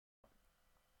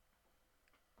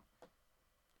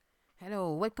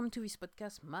Hello, welcome to this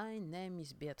podcast. My name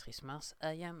is Beatrice Mars.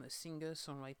 I am a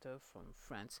singer-songwriter from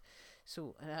France.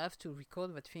 So I have to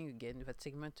record that thing again, that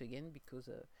segment again, because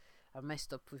I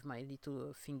messed up with my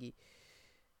little thingy.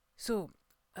 So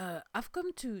I've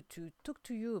come to talk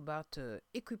to you about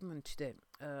equipment today.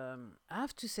 I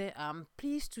have to say, I'm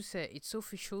pleased to say it's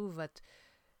official that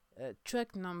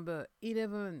track number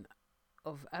 11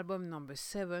 of album number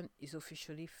 7 is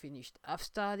officially finished. I've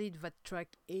started that track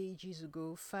ages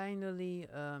ago. Finally,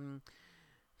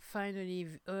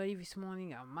 early this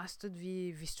morning, I mastered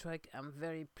this track. I'm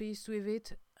very pleased with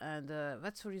it, and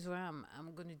that's the reason why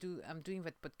I'm doing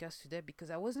that podcast today, because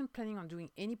I wasn't planning on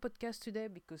doing any podcast today,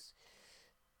 because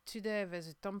today there's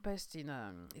a tempest in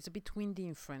it's a bit windy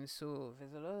in France, so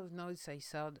there's a lot of noise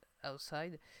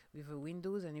outside with the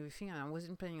windows and everything, and I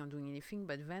wasn't planning on doing anything.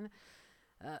 But then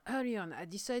early on, I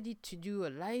decided to do a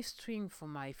live stream for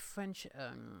my French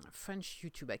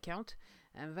YouTube account,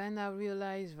 and then I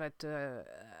realized that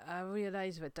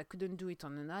I couldn't do it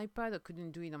on an iPad. I couldn't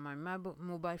do it on my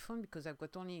mobile phone, because I've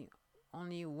got only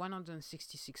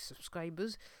 166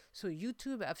 subscribers. So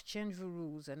YouTube have changed the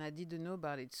rules, and I didn't know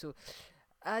about it. So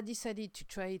I decided to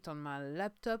try it on my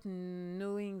laptop,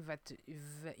 knowing that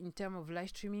in terms of live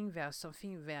streaming, there are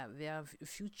a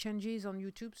few changes on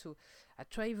YouTube. So I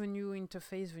tried the new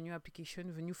interface, the new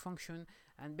application, the new function,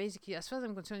 and basically, as far as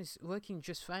I'm concerned, it's working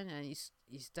just fine, and it's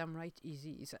damn right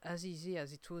easy. It's as easy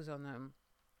as it was on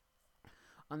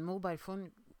mobile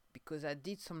phone, because I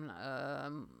did some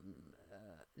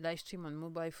live stream on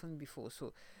mobile phone before.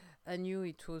 So I knew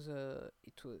I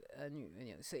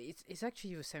knew, so it's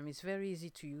actually the same. It's very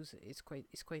easy to use. It's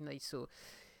quite nice. So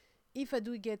if I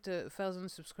do get 1,000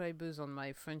 subscribers on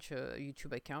my French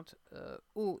YouTube account,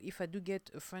 or if I do get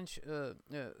a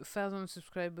 1,000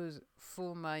 subscribers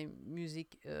for my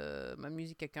music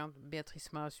account,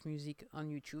 Beatrice Mars Music on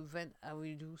YouTube, then I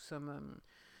will do some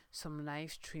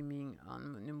live streaming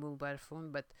on the mobile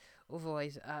phone. But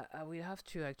otherwise, I will have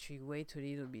to actually wait a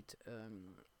little bit.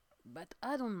 But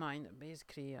I don't mind.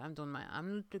 Basically, I don't mind.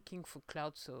 I'm not looking for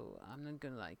cloud, so I'm not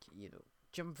gonna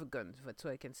jump the gun. That's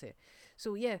what I can say.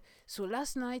 So yeah. So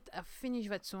last night I finished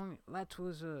that song. That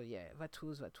was That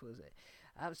was.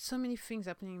 I have so many things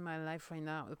happening in my life right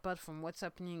now, apart from what's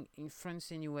happening in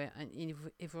France anywhere and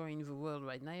ever in the world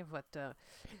right now. But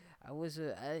I was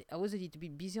I was a little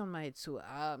bit busy on my head. So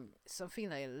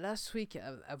something like last week,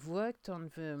 I've worked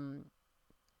on the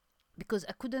because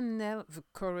I couldn't nail the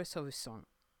chorus of a song.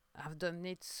 I've done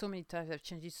it so many times, I've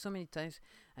changed it so many times,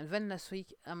 and then last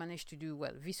week I managed to do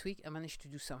well. This week I managed to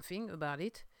do something about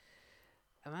it.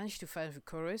 I managed to find the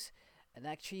chorus, and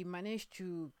actually managed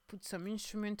to put some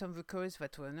instrument on the chorus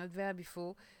that were not there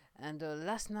before. And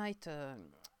last night,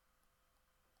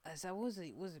 as I was,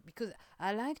 it was because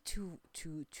I like to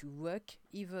work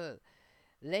either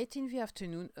late in the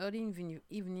afternoon, early in the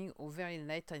evening, or very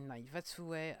late at night. That's the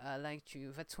way I like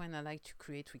to. That's when I like to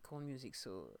record music.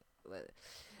 So, well,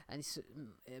 and it's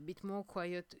a bit more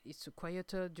quiet. It's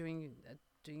quieter during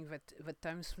that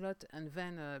time slot, and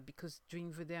then because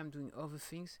during the day I'm doing other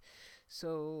things.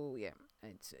 So yeah,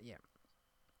 it's yeah.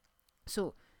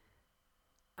 So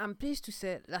I'm pleased to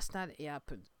say last night it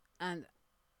happened, and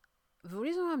the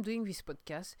reason why I'm doing this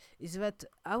podcast is that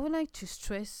I would like to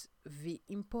stress the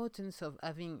importance of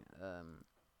having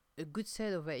a good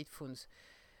set of headphones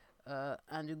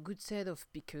and a good set of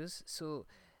speakers. So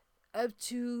up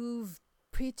to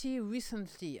pretty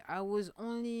recently, I was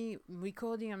only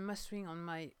recording and mastering on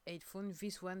my headphone.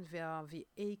 This one, they are the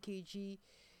AKG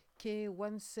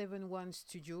K171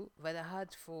 Studio that I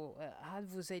had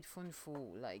those headphones for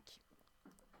like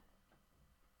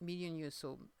million years.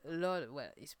 So a lot.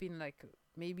 Well, it's been like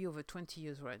maybe over 20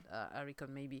 years, right? I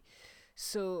reckon maybe.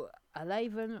 So I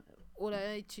like them. All I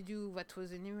had to do, that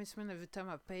was an investment at the time.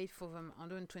 I paid for them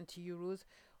 120 euros.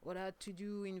 What I had to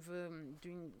do in the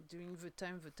during the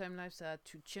time lapse, I had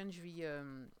to change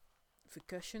the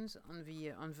cushions on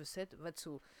the set. That's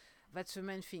all. That's the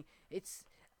main thing. It's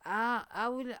I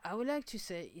would like to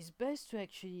say it's best to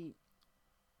actually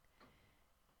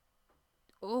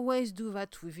always do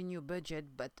that within your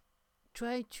budget, but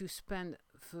try to spend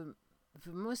the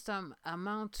most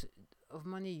amount of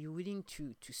money you're willing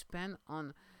to spend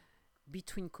on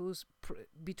between quotes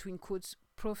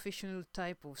professional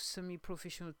type or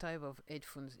semi-professional type of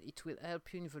headphones. It will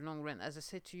help you in the long run. As I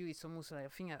said to you, it's almost like, I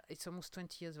think it's almost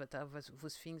 20 years that I have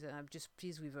those things, and I'm just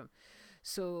pleased with them.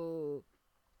 So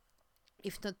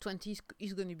if not 20,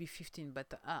 it's going to be 15,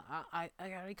 but I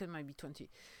reckon it might be 20.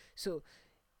 So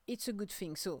it's a good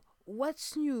thing. So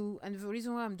what's new, and the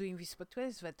reason why I'm doing this podcast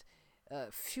is that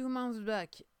a few months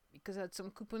back because I had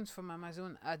some coupons from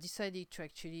Amazon, I decided to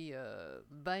actually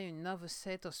buy another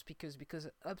set of speakers, because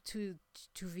up to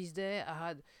this day I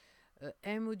had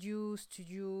M Audio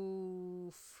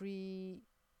Studio 3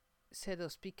 set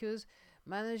of speakers.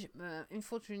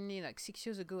 Unfortunately, like 6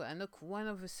 years ago, I knocked one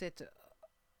of the set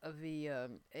of the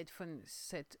headphone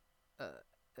set,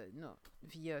 no,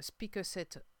 the speaker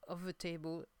set of the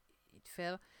table. It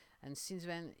fell, and since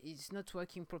then it's not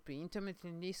working properly.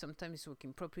 Intermittently, sometimes it's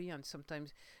working properly, and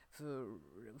sometimes the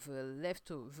left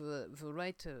or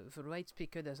the right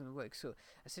speaker doesn't work. So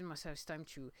I said to myself, it's time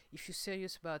to, if you're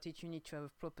serious about it, you need to have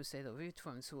a proper set of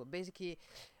headphones. So basically,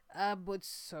 I bought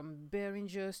some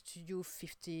Behringer Studio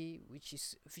 50, which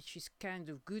is kind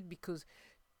of good, because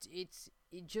it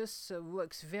just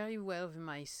works very well with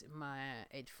my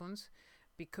headphones,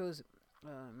 because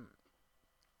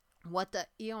what I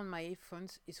hear on my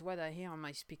headphones is what I hear on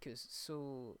my speakers.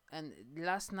 So, and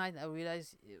last night I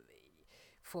realized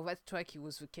for that track it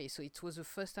was the case. So it was the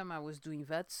first time I was doing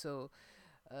that. So,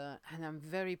 and I'm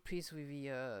very pleased with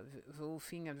the whole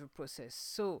thing and the process.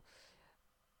 So,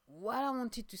 what I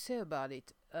wanted to say about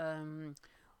it,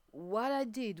 what I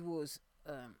did was,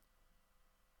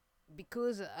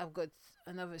 because I've got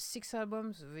another 6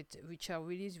 albums which are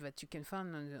released, that you can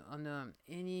find on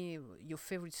any your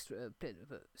favorite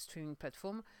streaming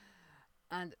platform.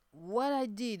 And what I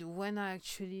did when I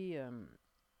actually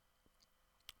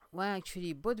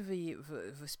bought the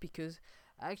speakers,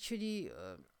 I actually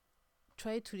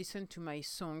tried to listen to my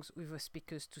songs with the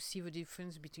speakers to see the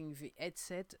difference between the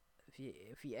headset, the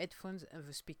headphones, and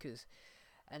the speakers.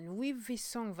 And with this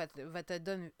song that I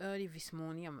done early this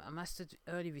morning, I mastered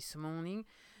early this morning.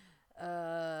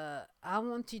 I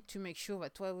wanted to make sure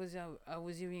that what I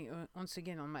was hearing once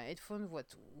again on my headphones,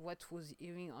 what was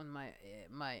hearing on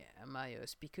my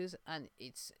speakers, and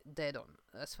it's dead on.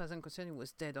 As far as I'm concerned, it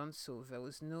was dead on. So there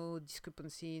was no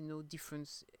discrepancy, no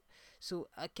difference. So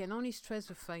I can only stress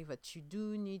the fact that you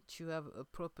do need to have a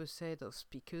proper set of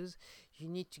speakers. You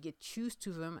need to get used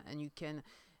to them, and you can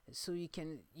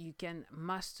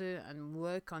master and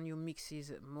work on your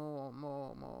mixes more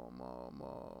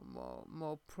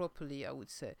properly, I would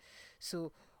say.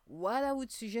 So what I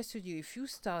would suggest to you, if you're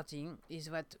starting, is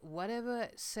that whatever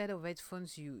set of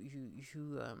headphones you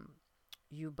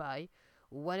buy,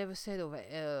 whatever set of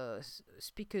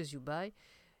speakers you buy,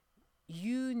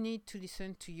 you need to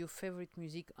listen to your favorite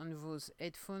music on those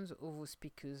headphones or those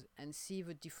speakers and see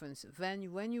the difference. Then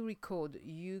when you record,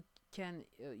 you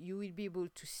will be able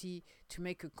to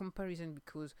make a comparison,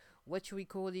 because what you're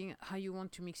recording, how you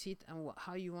want to mix it, and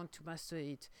how you want to master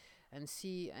it, and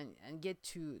see and get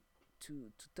to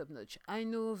top notch. I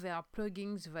know there are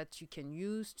plugins that you can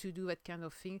use to do that kind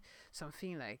of thing,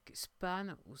 something like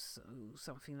Span or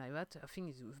something like that. I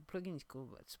think the plugin is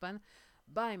called Span.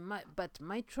 But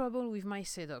my trouble with my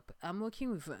setup, I'm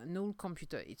working with an old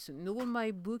computer. It's an old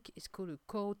MacBook. It's called a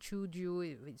Core 2 Duo.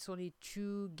 It's only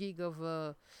 2 gig of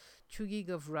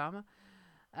RAM.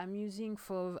 I'm using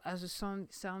as a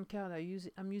sound card.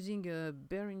 I'm using a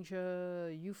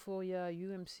Behringer Euphoria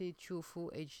UMC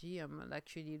 204 HD. I'm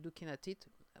actually looking at it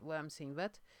while I'm saying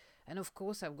that, and of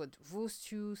course I've got those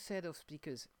two set of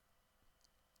speakers,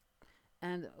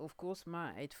 and of course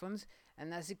my headphones.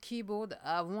 And as a keyboard,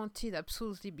 I wanted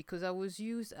absolutely, because I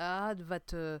had that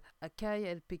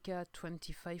Akai LPK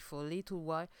 25 for a little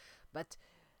while, but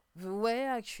the way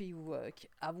I actually work,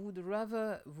 I would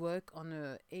rather work on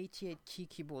a 88 key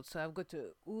keyboard. So I've got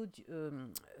a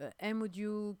M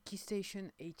Audio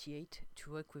Keystation 88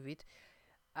 to work with it.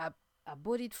 I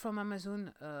bought it from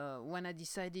Amazon when I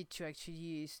decided to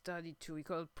actually start to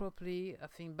record properly, I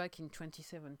think back in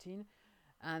 2017.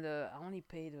 And I only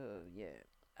paid,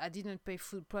 I didn't pay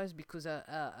full price, because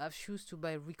I've choose to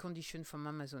buy recondition from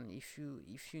Amazon, if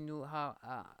you know how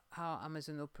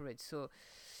Amazon operates. So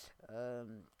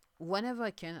whenever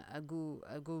I can, I go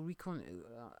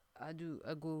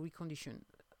recondition.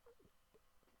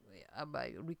 I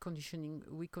buy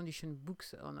recondition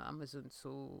books on Amazon.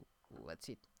 So that's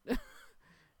it.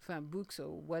 Books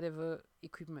or whatever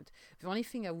equipment. The only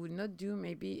thing I would not do,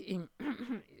 maybe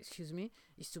excuse me,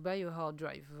 is to buy a hard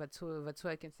drive. That's all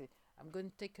I can say. I'm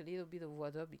going to take a little bit of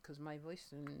water, because my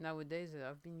voice nowadays,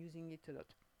 I've been using it a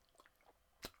lot.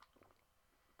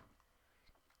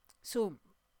 So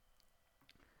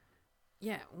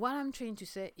yeah, what I'm trying to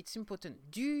say, it's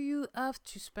important. Do you have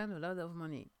to spend a lot of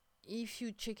money? If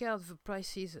you check out the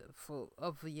prices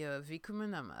of the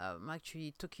equipment I'm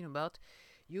actually talking about,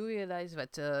 you realize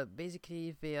that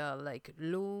basically they are like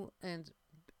low end.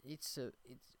 It's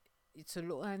a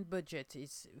low end budget.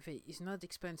 It's not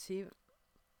expensive.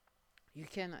 You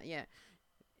can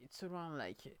it's around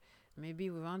like maybe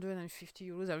with 150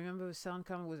 euros. I remember the sound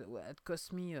card was it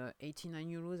cost me 89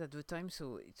 euros at the time,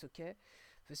 so it's okay.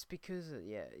 The speakers,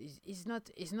 yeah, it's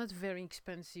not very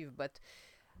expensive, but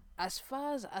as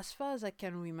far as I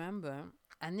can remember,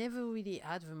 I never really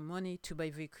had the money to buy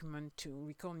the equipment to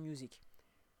record music.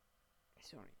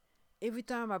 Sorry. Every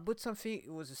time I bought something,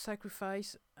 it was a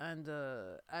sacrifice, and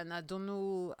I don't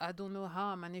know how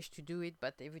I managed to do it,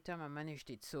 but every time I managed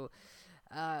it. So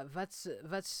that's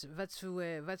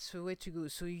the way to go.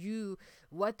 So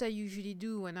what I usually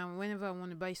do whenever I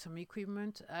want to buy some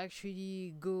equipment, I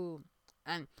actually go,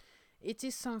 and it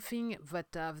is something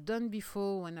that I've done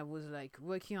before when I was like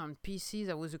working on PCs.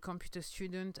 I was a computer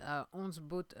student. I once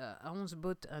bought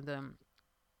and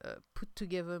put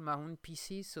together my own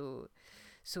PC.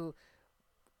 So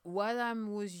what I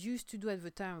was used to do at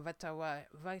the time,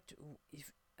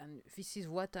 if and this is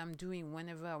what I'm doing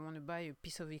whenever I want to buy a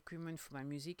piece of equipment for my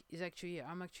music, is actually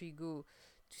I'm actually go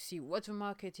to see what the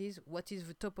market is, what is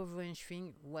the top of range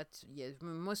thing, what, yes, the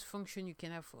most function you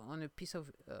can have on a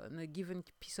given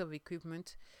piece of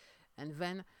equipment. And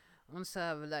then once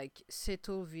I've like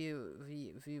settled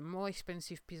the more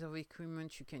expensive piece of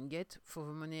equipment you can get for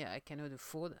the money I cannot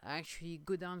afford, I actually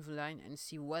go down the line and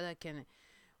see what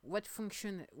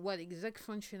exact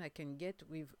function I can get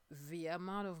with the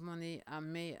amount of money I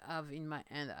may have in my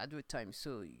hand at the time.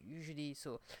 So usually,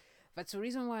 that's the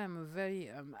reason why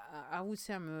I would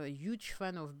say I'm a huge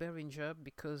fan of Behringer,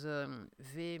 because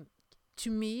to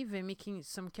me, they're making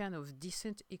some kind of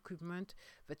decent equipment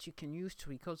that you can use to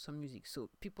record some music. So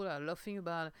people are laughing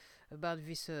about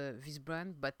this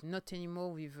brand, but not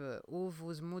anymore with all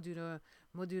those modular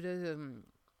modular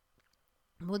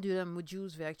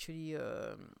modules. They actually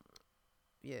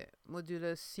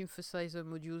modular synthesizer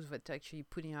modules that actually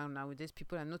putting out nowadays.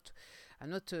 People are not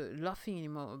laughing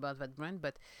anymore about that brand,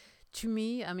 but to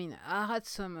me, I mean, I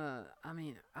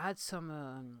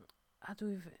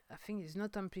do I think it's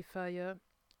not amplifier,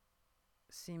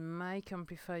 say mic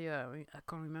amplifier. I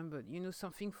can't remember.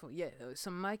 Something for, yeah,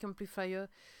 some mic amplifier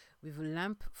with a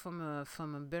lamp from a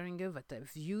Behringer that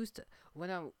I've used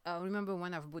I remember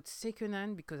when I've bought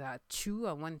secondhand, because I had two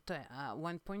at one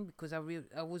point, because I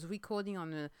was recording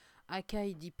on a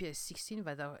Akai DPS 16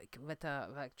 that I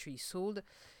actually sold,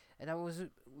 and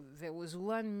there was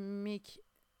one mic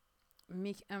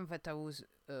amp that I was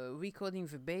recording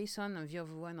the bass on, and the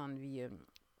other one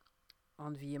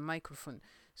on the microphone.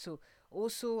 So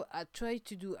also I try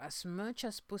to do as much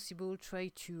as possible, try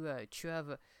to have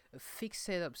a fixed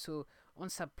setup. So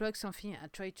once I plug something, I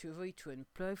try to avoid to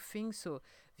unplug things. So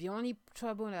the only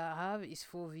trouble I have is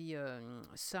for the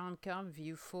sound card, the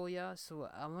Euphoria. So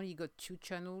I've only got two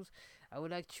channels. I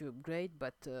would like to upgrade,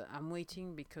 but I'm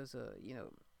waiting, because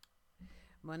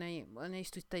money is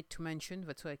too tight to mention.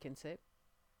 That's what I can say.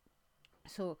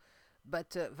 So,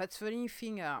 but that's the only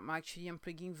thing. I'm actually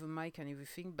unplugging the mic and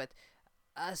everything. But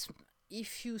as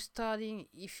if you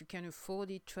can afford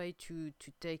it, try to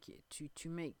take it to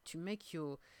make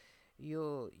your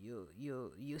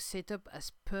setup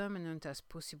as permanent as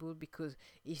possible, because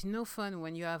it's no fun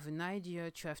when you have an idea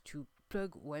to have to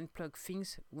plug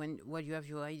things while you have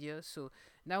your idea. So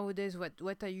nowadays,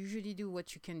 what I usually do,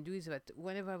 what you can do, is that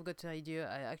whenever I've got an idea,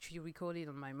 I actually record it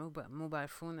on my mobile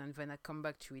phone, and then I come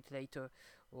back to it later,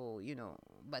 or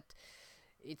but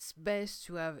it's best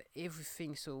to have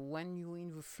everything, so when you're in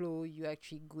the flow, you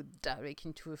actually go direct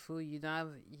into the flow. You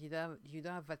don't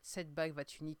have that setback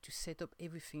that you need to set up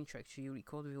everything to actually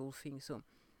record the whole thing. So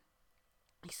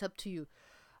it's up to you.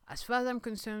 As far as I'm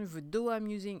concerned, the DAW I'm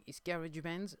using is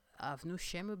GarageBand. I have no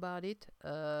shame about it,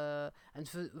 that's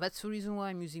the reason why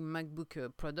I'm using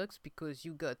MacBook products, because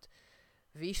you got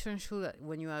the essential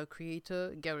when you are a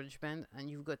creator, GarageBand, and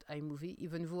you've got iMovie.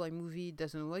 Even though iMovie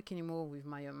doesn't work anymore with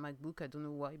my MacBook, I don't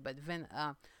know why. But then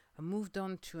I moved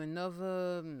on to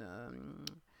another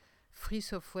free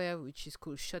software, which is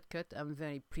called Shotcut. I'm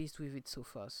very pleased with it so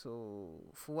far.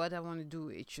 So for what I want to do,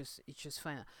 it's just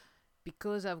fine.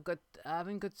 Because I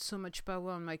haven't got so much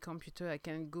power on my computer, I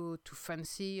can go to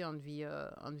fancy on the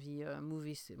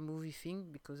movie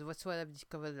thing, because that's what I've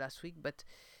discovered last week. But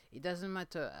it doesn't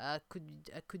matter. I could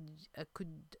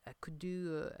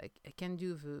do I can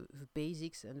do the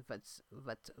basics, and that's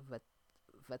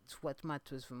what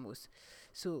matters the most.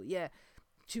 So yeah,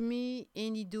 to me,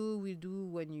 any do will do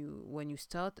when you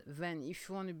start. Then if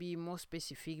you want to be more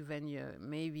specific, then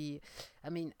maybe, I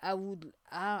mean, I will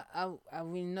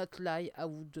not lie, I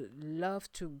would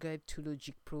love to get to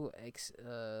Logic Pro X.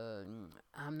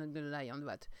 I'm not gonna lie on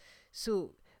that.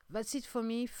 So that's it for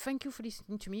me. Thank you for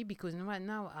listening to me, because right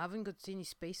now I haven't got any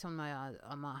space on my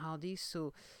hard disk.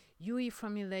 So you hear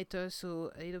from me later.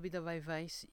 So a little bit of advice: